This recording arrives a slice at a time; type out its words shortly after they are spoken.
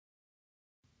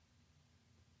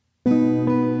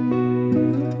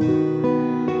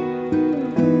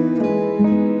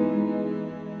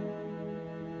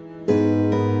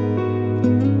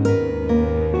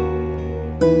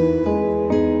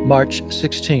March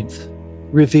 16th,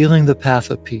 revealing the path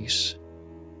of peace.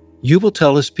 You will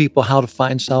tell His people how to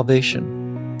find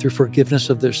salvation through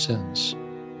forgiveness of their sins.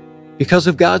 Because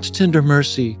of God's tender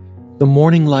mercy, the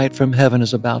morning light from heaven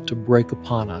is about to break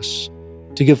upon us,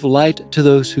 to give light to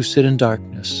those who sit in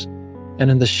darkness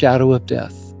and in the shadow of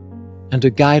death, and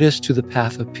to guide us to the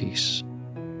path of peace.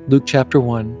 Luke chapter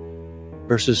 1,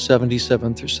 verses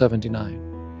 77 through 79.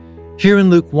 Here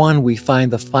in Luke 1, we find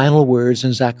the final words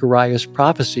in Zechariah's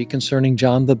prophecy concerning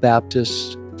John the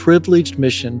Baptist's privileged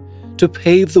mission to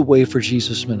pave the way for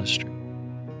Jesus' ministry.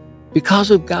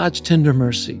 Because of God's tender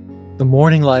mercy, the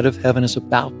morning light of heaven is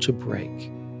about to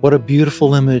break. What a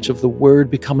beautiful image of the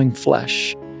Word becoming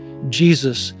flesh.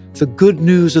 Jesus, the good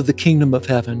news of the kingdom of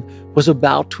heaven, was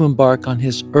about to embark on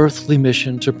His earthly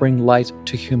mission to bring light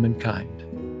to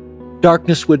humankind.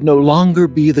 Darkness would no longer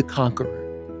be the conqueror,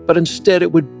 but instead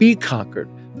it would be conquered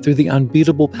through the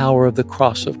unbeatable power of the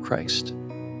cross of Christ.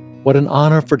 What an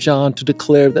honor for John to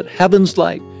declare that heaven's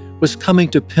light was coming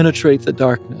to penetrate the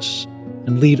darkness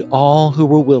and lead all who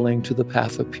were willing to the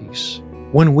path of peace.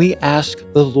 When we ask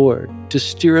the Lord to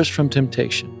steer us from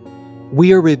temptation,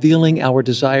 we are revealing our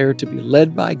desire to be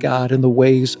led by God in the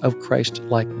ways of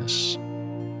Christ-likeness.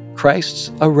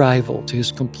 Christ's arrival to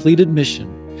His completed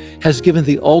mission has given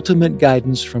the ultimate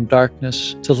guidance from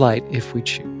darkness to light if we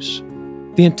choose.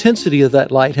 The intensity of that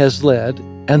light has led,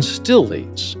 and still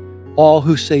leads, all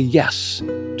who say yes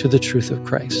to the truth of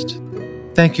Christ.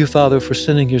 Thank you, Father, for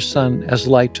sending your Son as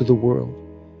light to the world.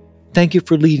 Thank you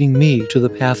for leading me to the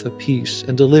path of peace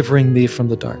and delivering me from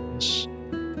the darkness.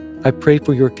 I pray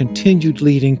for your continued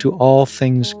leading to all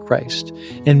things Christ,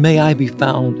 and may I be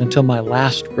found until my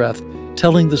last breath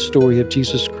telling the story of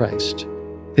Jesus Christ,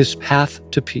 His path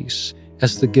to peace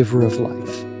as the giver of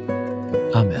life.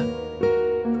 Amen.